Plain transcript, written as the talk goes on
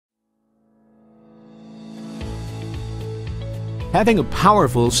Having a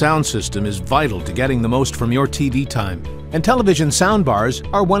powerful sound system is vital to getting the most from your TV time, and television soundbars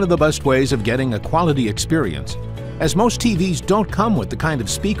are one of the best ways of getting a quality experience, as most TVs don't come with the kind of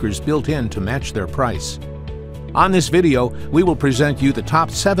speakers built in to match their price. On this video, we will present you the top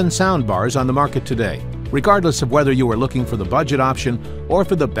 7 soundbars on the market today. Regardless of whether you are looking for the budget option or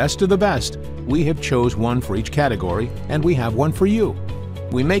for the best of the best, we have chose one for each category, and we have one for you.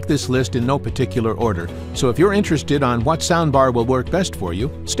 We make this list in no particular order, so if you're interested on what soundbar will work best for you,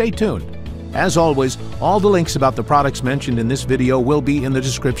 stay tuned. As always, all the links about the products mentioned in this video will be in the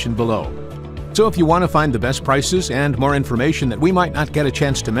description below. So if you want to find the best prices and more information that we might not get a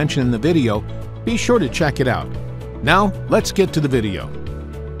chance to mention in the video, be sure to check it out. Now, let's get to the video.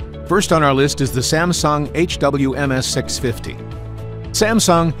 First on our list is the Samsung HWMS650.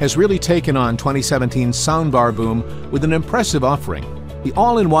 Samsung has really taken on 2017's soundbar boom with an impressive offering, the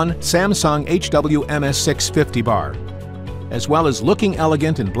all-in-one Samsung HWMS650 bar. As well as looking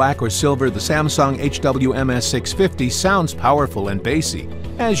elegant in black or silver, the Samsung HWMS650 sounds powerful and bassy,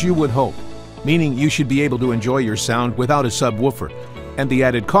 as you would hope, meaning you should be able to enjoy your sound without a subwoofer, and the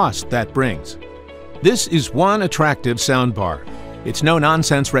added cost that brings. This is one attractive soundbar. Its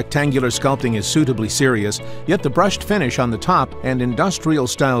no-nonsense rectangular sculpting is suitably serious, yet the brushed finish on the top and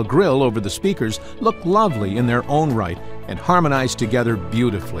industrial-style grille over the speakers look lovely in their own right and harmonize together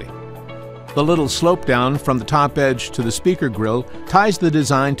beautifully. The little slope down from the top edge to the speaker grille ties the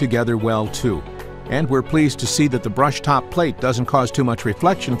design together well too, and we're pleased to see that the brushed top plate doesn't cause too much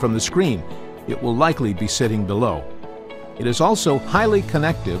reflection from the screen. It will likely be sitting below. It is also highly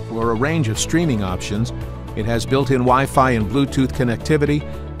connective for a range of streaming options. It has built-in Wi-Fi and Bluetooth connectivity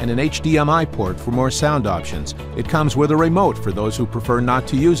and an HDMI port for more sound options. It comes with a remote for those who prefer not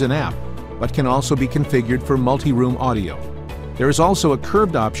to use an app, but can also be configured for multi-room audio. There is also a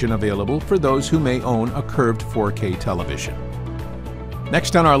curved option available for those who may own a curved 4K television.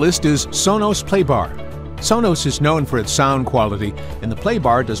 Next on our list is Sonos Playbar. Sonos is known for its sound quality, and the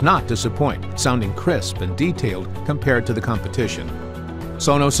Playbar does not disappoint, sounding crisp and detailed compared to the competition.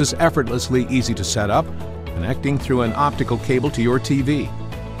 Sonos is effortlessly easy to set up, connecting through an optical cable to your TV.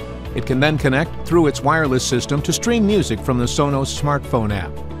 It can then connect through its wireless system to stream music from the Sonos smartphone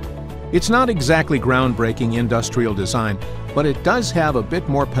app. It's not exactly groundbreaking industrial design, but it does have a bit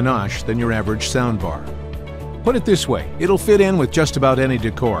more panache than your average soundbar. Put it this way, it'll fit in with just about any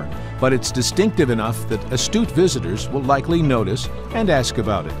decor, but it's distinctive enough that astute visitors will likely notice and ask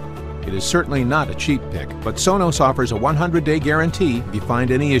about it. It is certainly not a cheap pick, but Sonos offers a 100-day guarantee if you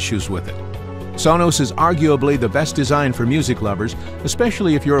find any issues with it. Sonos is arguably the best design for music lovers,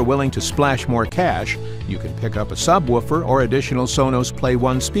 especially if you're willing to splash more cash. You can pick up a subwoofer or additional Sonos Play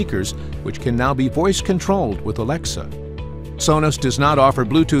 1 speakers, which can now be voice-controlled with Alexa. Sonos does not offer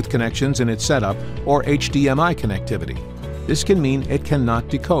Bluetooth connections in its setup or HDMI connectivity. This can mean it cannot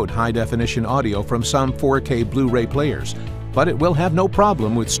decode high-definition audio from some 4K Blu-ray players, but it will have no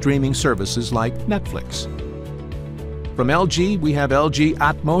problem with streaming services like Netflix. From LG, we have LG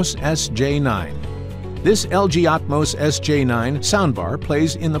Atmos SJ9. This LG Atmos SJ9 soundbar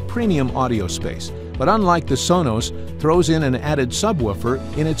plays in the premium audio space, but unlike the Sonos, throws in an added subwoofer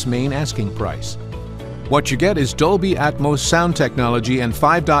in its main asking price. What you get is Dolby Atmos sound technology and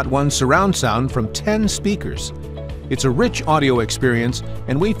 5.1 surround sound from 10 speakers. It's a rich audio experience,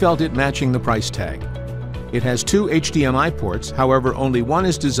 and we felt it matching the price tag. It has 2 HDMI ports, however only one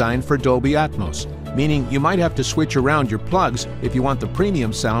is designed for Dolby Atmos, meaning you might have to switch around your plugs if you want the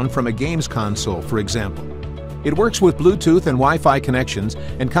premium sound from a games console, for example. It works with Bluetooth and Wi-Fi connections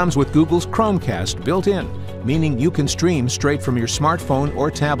and comes with Google's Chromecast built in, meaning you can stream straight from your smartphone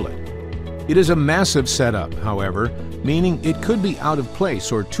or tablet. It is a massive setup, however, meaning it could be out of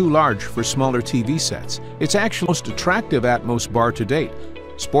place or too large for smaller TV sets. It's actually the most attractive Atmos bar to date,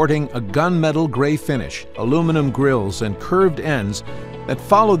 sporting a gunmetal gray finish, aluminum grills, and curved ends that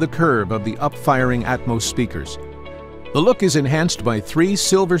follow the curve of the up-firing Atmos speakers. The look is enhanced by 3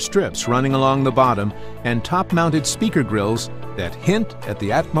 silver strips running along the bottom and top-mounted speaker grills that hint at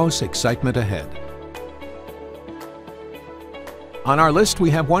the Atmos excitement ahead. On our list,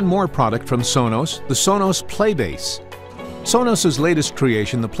 we have one more product from Sonos, the Sonos Playbase. Sonos's latest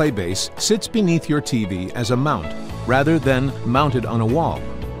creation, the Playbase, sits beneath your TV as a mount, rather than mounted on a wall.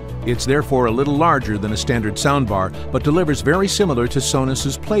 It's therefore a little larger than a standard soundbar, but delivers very similar to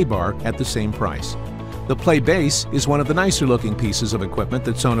Sonos's Playbar at the same price. The Playbase is one of the nicer looking pieces of equipment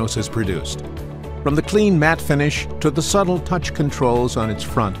that Sonos has produced. From the clean matte finish to the subtle touch controls on its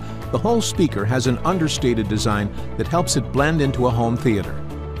front, the whole speaker has an understated design that helps it blend into a home theater.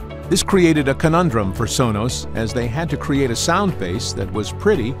 This created a conundrum for Sonos, as they had to create a sound base that was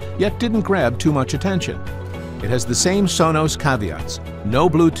pretty, yet didn't grab too much attention. It has the same Sonos caveats, no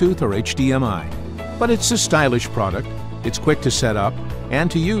Bluetooth or HDMI. But it's a stylish product, it's quick to set up and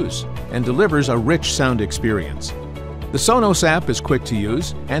to use, and delivers a rich sound experience. The Sonos app is quick to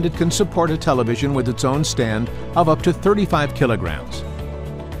use, and it can support a television with its own stand of up to 35 kilograms.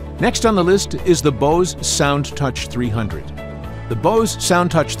 Next on the list is the Bose SoundTouch 300. The Bose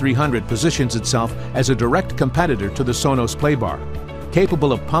SoundTouch 300 positions itself as a direct competitor to the Sonos Playbar,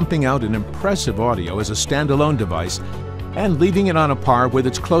 capable of pumping out an impressive audio as a standalone device and leaving it on a par with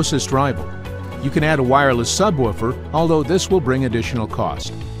its closest rival. You can add a wireless subwoofer, although this will bring additional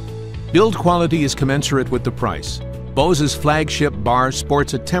cost. Build quality is commensurate with the price. Bose's flagship bar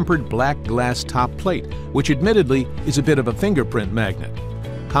sports a tempered black glass top plate, which admittedly is a bit of a fingerprint magnet,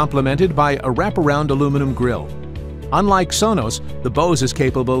 complemented by a wraparound aluminum grille. Unlike Sonos, the Bose is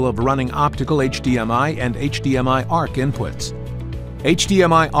capable of running optical HDMI and HDMI ARC inputs.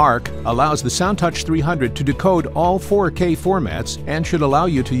 HDMI ARC allows the SoundTouch 300 to decode all 4K formats and should allow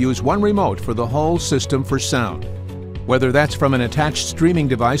you to use one remote for the whole system for sound, whether that's from an attached streaming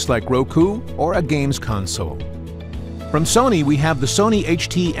device like Roku or a games console. From Sony, we have the Sony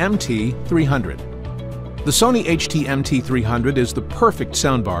HT-MT300. The Sony HT-MT300 is the perfect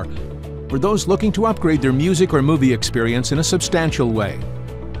soundbar for those looking to upgrade their music or movie experience in a substantial way.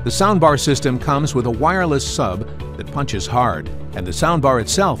 The soundbar system comes with a wireless sub that punches hard, and the soundbar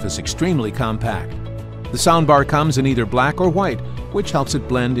itself is extremely compact. The soundbar comes in either black or white, which helps it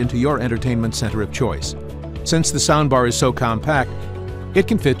blend into your entertainment center of choice. Since the soundbar is so compact, it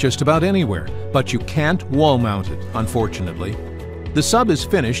can fit just about anywhere, but you can't wall mount it, unfortunately. The sub is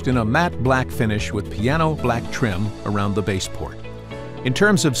finished in a matte black finish with piano black trim around the base port. In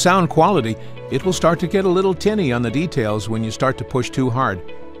terms of sound quality, it will start to get a little tinny on the details when you start to push too hard.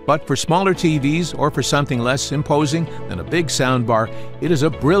 But for smaller TVs or for something less imposing than a big soundbar, it is a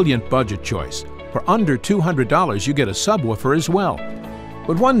brilliant budget choice. For under $200, you get a subwoofer as well.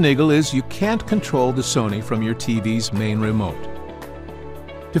 But one niggle is you can't control the Sony from your TV's main remote.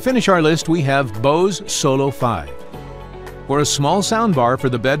 To finish our list, we have Bose Solo 5. For a small soundbar for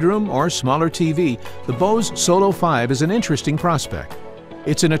the bedroom or smaller TV, the Bose Solo 5 is an interesting prospect.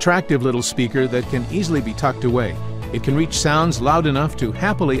 It's an attractive little speaker that can easily be tucked away. It can reach sounds loud enough to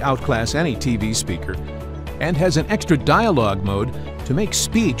happily outclass any TV speaker, and has an extra dialogue mode to make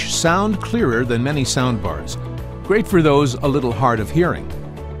speech sound clearer than many soundbars. Great for those a little hard of hearing.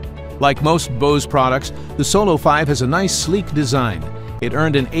 Like most Bose products, the Solo 5 has a nice sleek design. It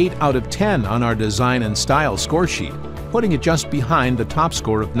earned an 8 out of 10 on our design and style score sheet, putting it just behind the top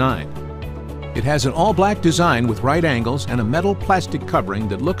score of 9. It has an all-black design with right angles and a metal plastic covering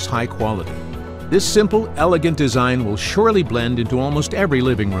that looks high quality. This simple, elegant design will surely blend into almost every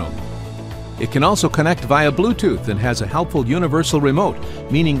living room. It can also connect via Bluetooth and has a helpful universal remote,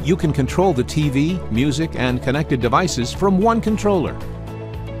 meaning you can control the TV, music, and connected devices from one controller.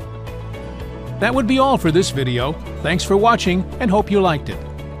 That would be all for this video. Thanks for watching and hope you liked it.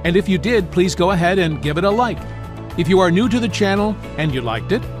 And if you did, please go ahead and give it a like. If you are new to the channel and you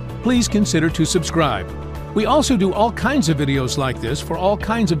liked it, please consider to subscribe. We also do all kinds of videos like this for all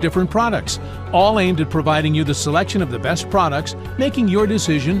kinds of different products, all aimed at providing you the selection of the best products, making your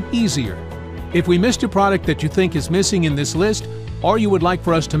decision easier. If we missed a product that you think is missing in this list, or you would like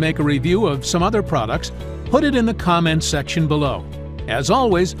for us to make a review of some other products, put it in the comments section below. As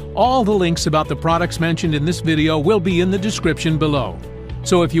always, all the links about the products mentioned in this video will be in the description below.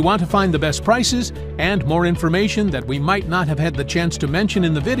 So if you want to find the best prices and more information that we might not have had the chance to mention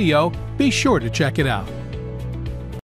in the video, be sure to check it out.